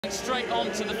straight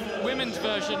on to the women's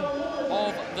version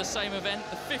of the same event,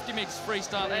 the 50m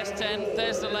freestyle S10.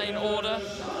 There's the lane order.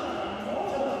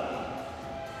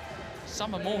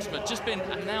 Summer Mortimer just been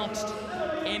announced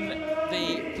in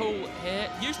the pool here.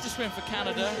 Used to swim for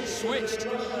Canada, switched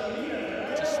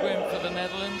to swim for the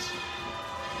Netherlands.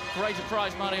 Greater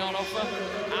prize money on offer.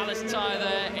 Alice Ty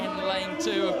there in lane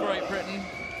 2 of Great Britain.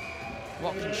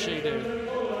 What can she do?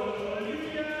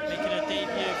 Making a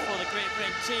debut for the Great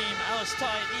Britain team. Alice Ty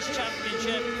at East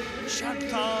Championship.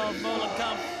 Chantal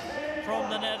MOLENKAMP from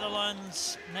the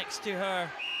Netherlands next to her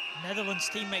Netherlands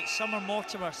teammate Summer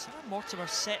Mortimer. Summer Mortimer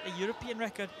set the European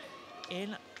record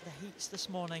in the heats this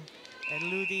morning.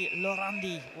 Elodie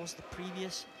LORANDI was the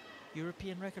previous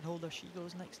European record holder. She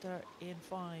goes next to her in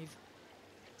 5.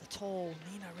 The tall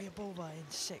Lina RYABOVA in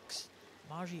 6.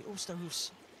 Marije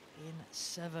OOSTERHUIS in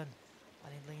 7.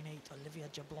 And in lane 8, Oliwia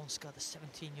JABLONSKA, the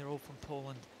 17-year-old from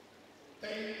Poland. The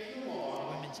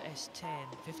women's S10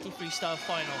 50 freestyle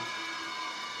final.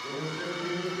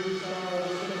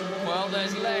 Well,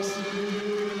 there's less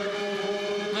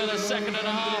than a second and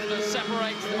a half that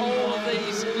separates all of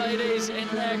these ladies in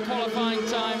their qualifying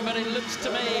time, but it looks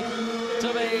to me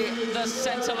to be the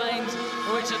centre lanes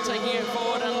which are taking it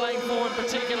forward, and lane 4 in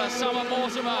particular. Summer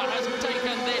Mortimer has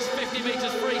taken this 50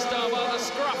 metres freestyle by the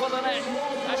scruff of the neck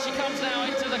as she comes now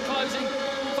into the closing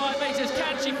 5 metres.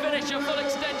 Can she finish a full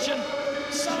extension?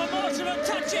 Summer Mortimer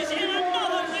touches in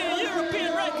another new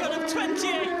European record of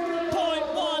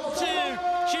 28.12.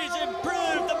 She's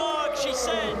improved the mark, she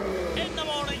said, in the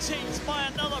morning's heats by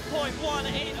another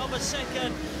 0.18 of a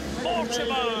second.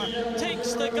 Mortimer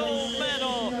takes the gold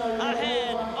medal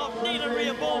ahead of Lina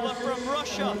RYABOVA from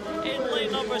Russia in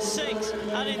lane number 6,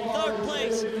 and in 3rd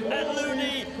place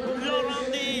Elodie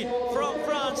LORANDI from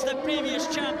France, the previous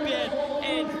champion,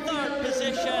 in 3rd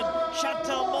position.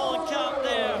 Chantal MOLENKAMP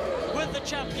there with the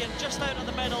champion just out of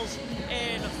the medals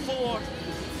in 4th.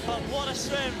 But what a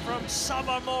swim from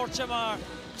Summer Mortimer.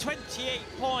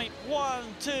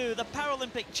 28.12, the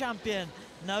Paralympic champion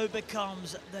now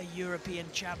becomes the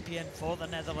European champion for the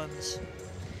Netherlands.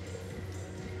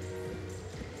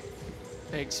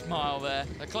 Big smile there.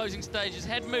 The closing stages,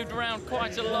 head moved around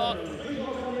quite a lot.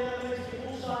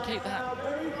 Keep that.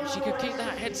 She could keep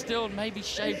that head still and maybe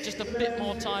shave just a bit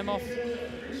more time off.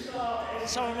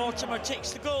 Summer Mortimer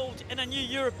takes the gold in a new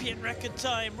European record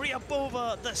time.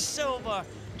 RYABOVA the silver,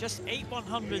 just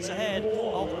 8/100ths ahead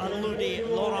of Elodie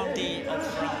LORANDI of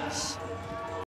France.